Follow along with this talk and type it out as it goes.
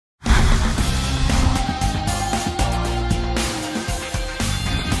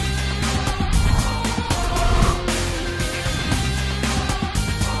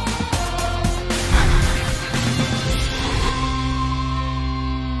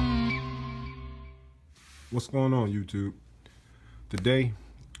What's going on, YouTube? Today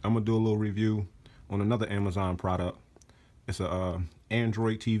I'm gonna do a little review on another Amazon product. It's a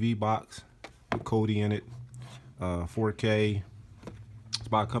Android TV box with Kodi in it, 4K. It's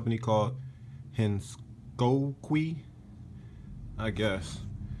by a company called Henscoqi, I guess.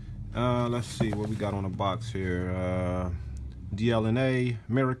 Let's see what we got on the box here. DLNA,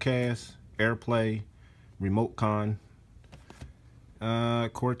 Miracast, AirPlay, Remote Con,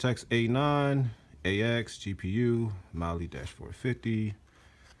 Cortex A9, AX, GPU, Mali-450,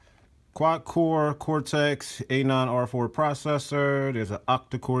 quad-core Cortex A9 R4 processor. There's an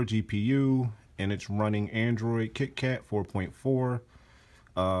octa-core GPU, and it's running Android KitKat 4.4.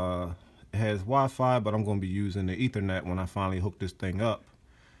 It has Wi-Fi, but I'm going to be using the Ethernet when I finally hook this thing up.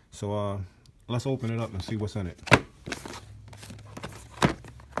 So let's open it up and see what's in it.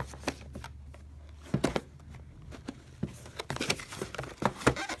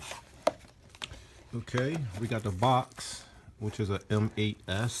 Okay, we got the box, which is a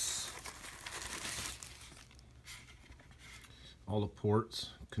M8S. All the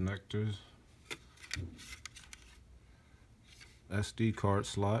ports, connectors, SD card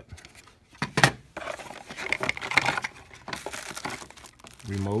slot,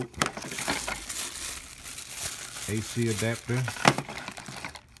 remote, AC adapter,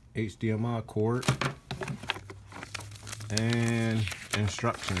 HDMI cord, and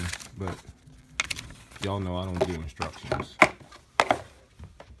instructions, but y'all know I don't do instructions.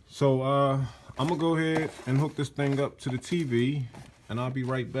 So I'm gonna go ahead and hook this thing up to the TV, and I'll be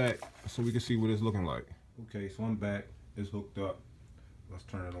right back so we can see what it's looking like. Okay, so I'm back. It's hooked up. Let's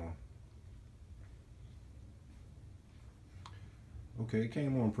turn it on. Okay, it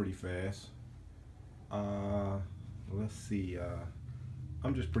came on pretty fast. Let's see.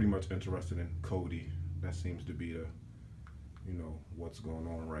 I'm just pretty much interested in Kodi. That seems to be the, what's going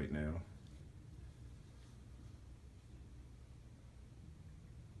on right now.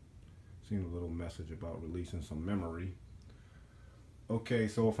 Seen a little message about releasing some memory. Okay,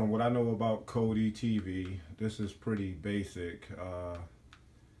 so from what I know about Kodi TV, this is pretty basic.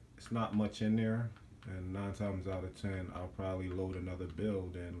 It's not much in there, and 9 times out of 10 I'll probably load another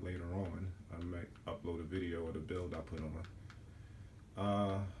build in later on. I might upload a video of the build I put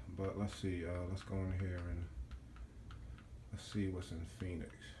on. But let's see, let's go in here and let's see what's in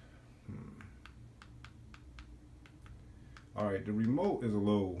Phoenix. Alright, the remote is a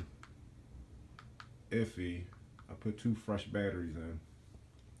little iffy. I put 2 fresh batteries in.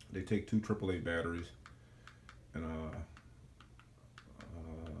 They take 2 AAA batteries, and I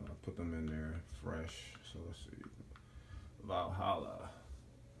put them in there fresh. So let's see, Valhalla,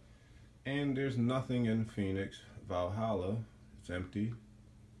 and there's nothing in Phoenix. Valhalla, it's empty.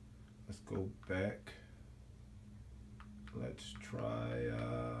 Let's go back. Let's try.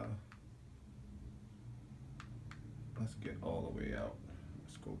 Let's get all the way out.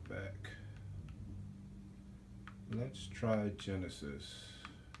 Let's go back. Let's try Genesis.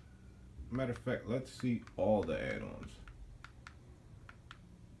 Matter of fact, let's see all the add-ons.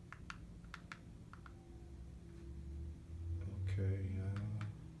 Okay,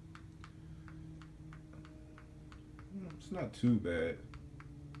 it's not too bad.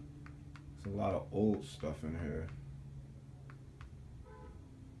 There's a lot of old stuff in here.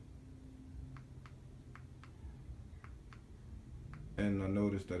 And I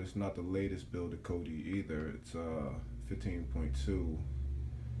noticed that it's not the latest build of Kodi either. It's 15.2,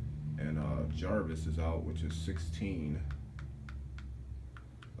 and Jarvis is out, which is 16.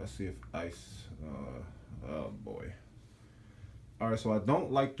 Let's see if Ice, oh boy. Alright, so I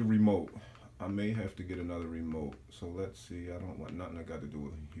don't like the remote. I may have to get another remote. So let's see, I don't want nothing I got to do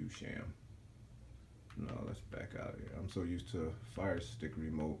with Hugh Sham. No, let's back out of here. I'm so used to Fire Stick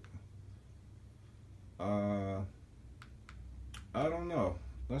remote. I don't know.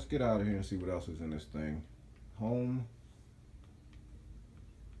 Let's get out of here and see what else is in this thing. Home.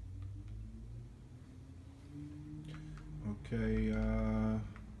 Okay,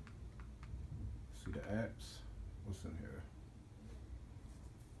 see the apps. What's in here?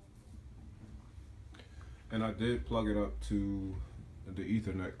 And I did plug it up to the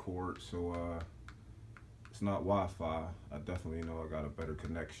Ethernet cord, so it's not Wi-Fi. I definitely know I got a better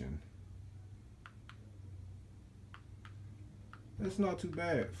connection. It's not too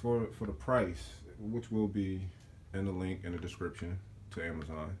bad for the price, which will be in the link in the description to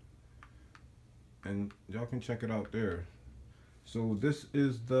Amazon, and y'all can check it out there. So this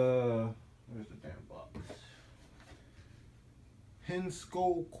is the, where's the damn box?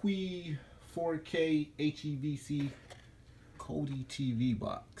 Henscoqi 4K HEVC Kodi TV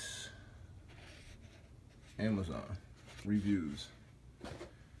box. Amazon reviews.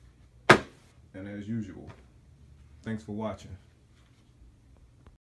 And as as usual. Thanks for watching.